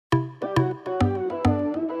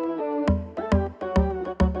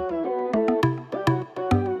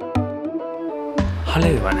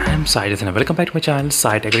Hello everyone, I am Saichaitanya and welcome back to my channel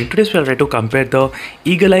Saichaitanya. In today's video, I'll try to compare the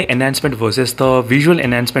Eagle Eye enhancement versus the visual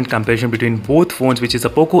enhancement comparison between both phones, which is the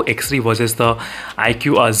Poco X3 versus the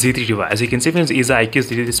iQOO Z3 device. As you can see, friends, is the iQOO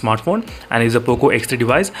Z3 smartphone and is a Poco X3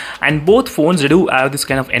 device. And both phones do have this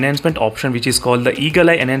kind of enhancement option, which is called the Eagle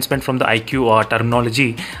Eye enhancement from the iQOO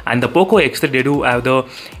terminology. And the Poco X3, they do have the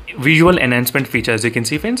visual enhancement feature, as you can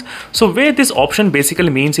see, friends. So where this option basically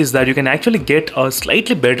means is that you can actually get a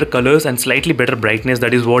slightly better colors and slightly better brightness.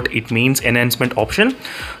 That is what it means, enhancement option.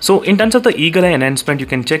 So in terms of the Eagle Eye enhancement, you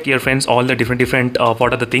can check here, friends, all the different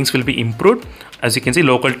what are the things will be improved. As you can see,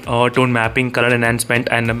 local tone mapping, color enhancement,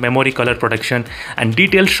 and memory color protection, and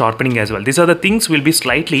detail sharpening as well. These are the things will be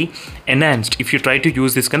slightly enhanced if you try to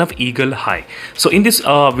use this kind of Eagle Eye. So in this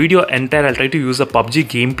video entire, I'll try to use a PUBG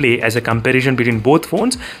gameplay as a comparison between both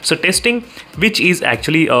phones. So testing which is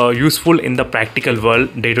actually useful in the practical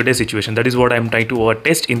world day-to-day situation. That is what I'm trying to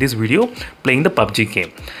test in this video, playing the PUBG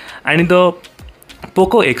game. And in the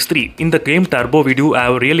Poco X3, in the game turbo, we do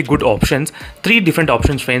have really good options, 3 different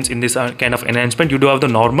options, friends, in this kind of enhancement. You do have the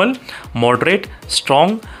normal, moderate,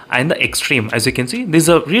 strong, and the extreme. As you can see, this is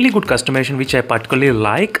a really good customization which I particularly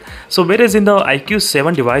like. So whereas in the iQOO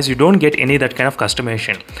 7 device, you don't get any that kind of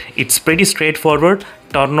customization. It's pretty straightforward.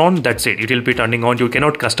 Turn on, that's it, it will be turning on. You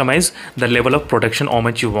cannot customize the level of protection, how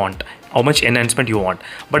much you want, how much enhancement you want.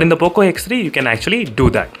 But in the Poco X3, you can actually do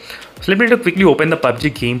that. So let me quickly open the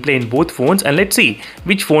PUBG gameplay in both phones and let's see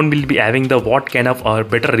which phone will be having the what kind of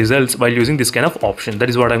better results while using this kind of option. That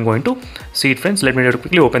is what I'm going to see it, friends. Let me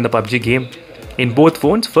quickly open the PUBG game in both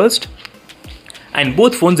phones first. And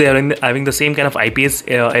both phones, they are having the same kind of IPS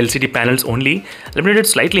LCD panels only. Let me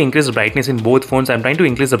slightly increase the brightness in both phones. I'm trying to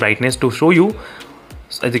increase the brightness to show you.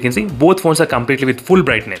 As you can see, both phones are completely with full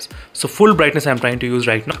brightness. So full brightness I'm trying to use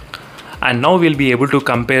right now. And now we'll be able to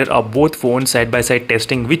compare both phones side by side,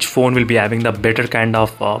 testing which phone will be having the better kind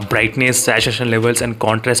of brightness, saturation levels, and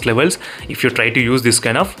contrast levels if you try to use this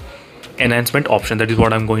kind of enhancement option. That is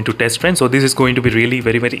what I'm going to test, friends. So this is going to be really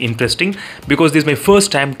very interesting because this is my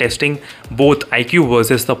first time testing both iQOO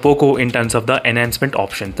versus the Poco in terms of the enhancement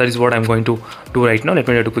option. That is what I'm going to do right now. Let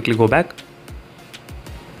me quickly go back.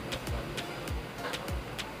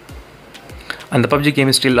 And the PUBG game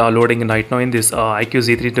is still loading right now in this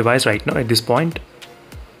iQOO Z3 device right now at this point.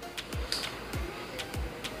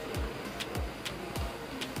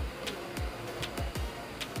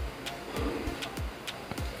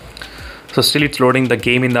 So still it's loading the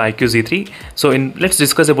game in the iQOO Z3. So let's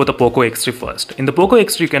discuss about the Poco X3 first. In the Poco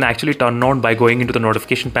X3, you can actually turn on by going into the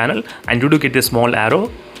notification panel, and you do get this small arrow.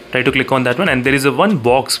 Try to click on that one, and there is a one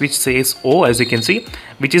box which says O, as you can see,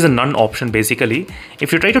 which is a none option basically.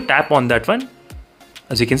 If you try to tap on that one,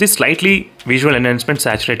 as you can see, slightly visual enhancement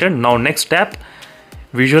saturated. Now next tap,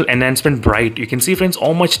 visual enhancement bright. You can see, friends,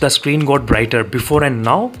 how much the screen got brighter before and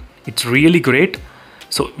now. It's really great.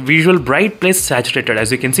 So visual bright plus saturated.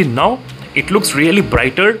 As you can see now, it looks really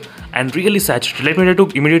brighter and really saturated. Let me try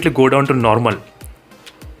to immediately go down to normal.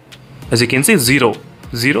 As you can see, 0.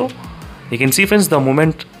 You can see, friends, the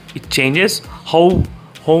moment it changes, how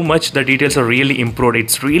much the details are really improved.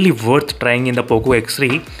 It's really worth trying in the Poco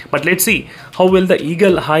X3. But let's see how well the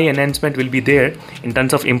Eagle Eye enhancement will be there in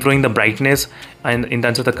terms of improving the brightness and in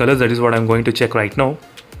terms of the colors. That is what I'm going to check right now.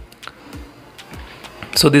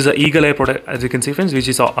 So this is the Eagle Eye product, as you can see, friends, which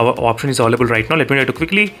is our option is available right now. Let me try to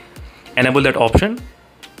quickly enable that option.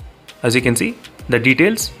 As you can see, the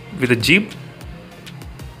details with the jib.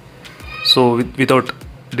 So without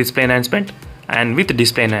display enhancement and with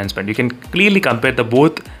display enhancement, you can clearly compare the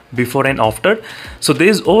both before and after. So there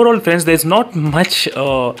is overall, friends, there's not much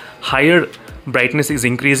higher brightness is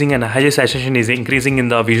increasing and higher saturation is increasing in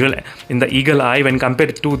the visual in the Eagle Eye when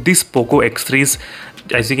compared to this Poco X3's.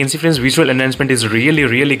 As you can see, friends, visual enhancement is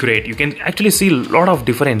really great. You can actually see a lot of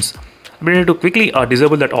difference. We need to quickly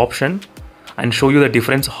disable that option and show you the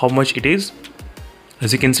difference, how much it is.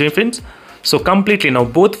 As you can see, friends, so completely now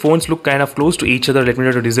both phones look kind of close to each other. Let me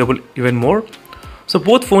try to disable even more. So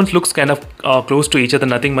both phones looks kind of close to each other,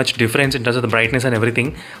 nothing much difference in terms of the brightness and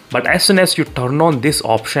everything. But as soon as you turn on this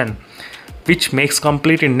option, which makes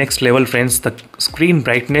completely next level, friends, the screen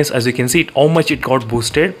brightness, as you can see, how much it got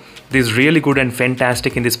boosted. This is really good and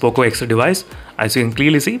fantastic in this Poco X3 device. As you can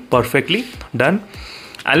clearly see, perfectly done.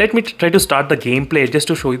 And let me try to start the gameplay just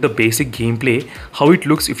to show you the basic gameplay, how it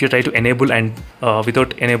looks if you try to enable and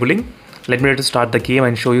without enabling. Let me try to start the game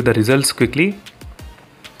and show you the results quickly.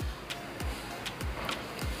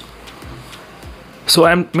 So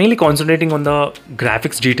I'm mainly concentrating on the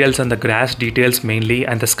graphics details and the grass details mainly,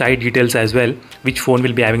 and the sky details as well. Which phone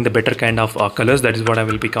will be having the better kind of colors? That is what I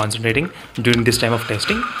will be concentrating during this time of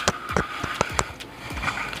testing.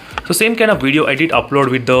 So same kind of video I did upload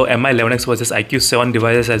with the Mi11X versus iQOO 7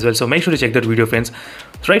 devices as well. So make sure to check that video, friends.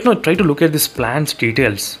 So right now try to look at this plant's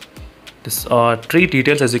details. This tree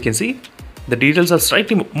details, as you can see, the details are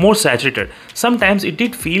slightly more saturated. Sometimes it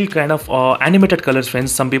did feel kind of animated colors,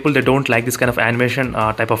 friends. Some people, they don't like this kind of animation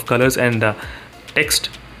type of colors and text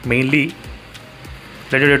mainly.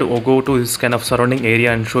 Let me go to this kind of surrounding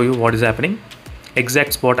area and show you what is happening.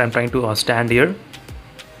 Exact spot I'm trying to stand here.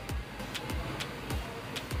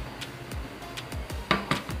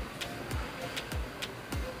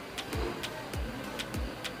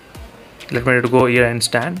 Let me go here and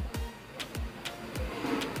stand.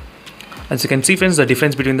 As you can see, friends, the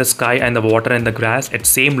difference between the sky and the water and the grass at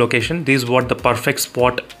same location. This is what the perfect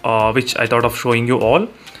spot which I thought of showing you all.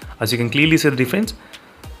 As you can clearly see the difference.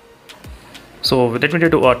 So let me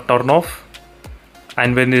turn off.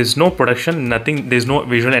 And when there is no production, nothing, there is no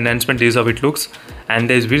visual enhancement, this is how it looks. And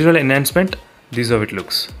there is visual enhancement, this is how it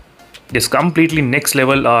looks. This completely next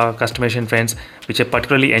level customization, friends, which I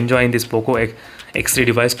particularly enjoy in this Poco X3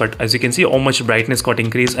 device. But as you can see, how much brightness got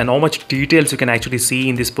increased and how much details you can actually see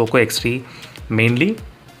in this Poco X3, mainly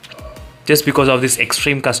just because of this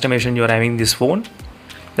extreme customization you are having in this phone.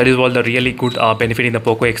 That is all the really good benefit in the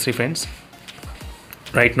Poco X3, friends,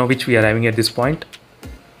 right now, which we are having at this point.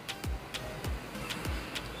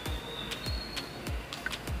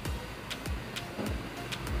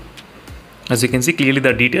 As you can see clearly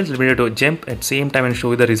the details. Let me jump at same time and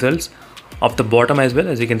show you the results of the bottom as well.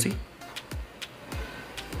 As you can see,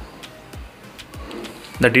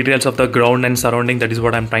 the details of the ground and surrounding, that is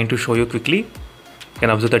what I'm trying to show you quickly. You can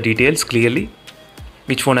observe the details clearly,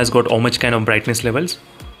 which phone has got how much kind of brightness levels.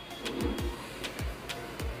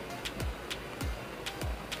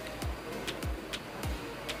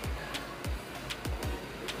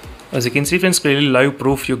 As you can see, friends, clearly live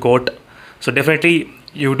proof you got. So definitely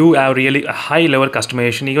you do have really a high level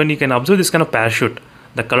customization. Even you can observe this kind of parachute,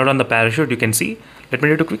 the color on the parachute you can see. Let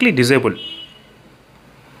me quickly disable.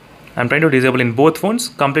 I'm trying to disable in both phones,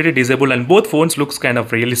 completely disable, and both phones looks kind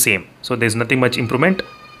of really same. So there's nothing much improvement.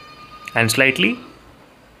 And slightly,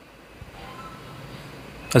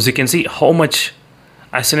 as you can see how much,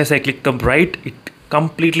 as soon as I click the bright, it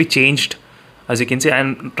completely changed. As you can see,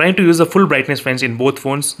 I'm trying to use the full brightness, friends, in both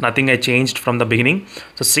phones. Nothing I changed from the beginning.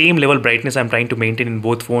 So same level brightness I'm trying to maintain in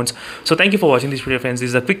both phones. So thank you for watching this video, friends. This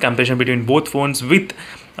is a quick comparison between both phones with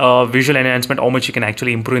visual enhancement, how much you can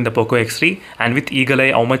actually improve in the Poco X3, and with Eagle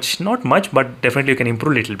Eye, how much, not much, but definitely you can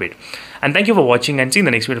improve a little bit. And thank you for watching, and see you in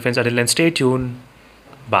the next video, friends. Until then, stay tuned.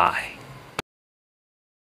 Bye.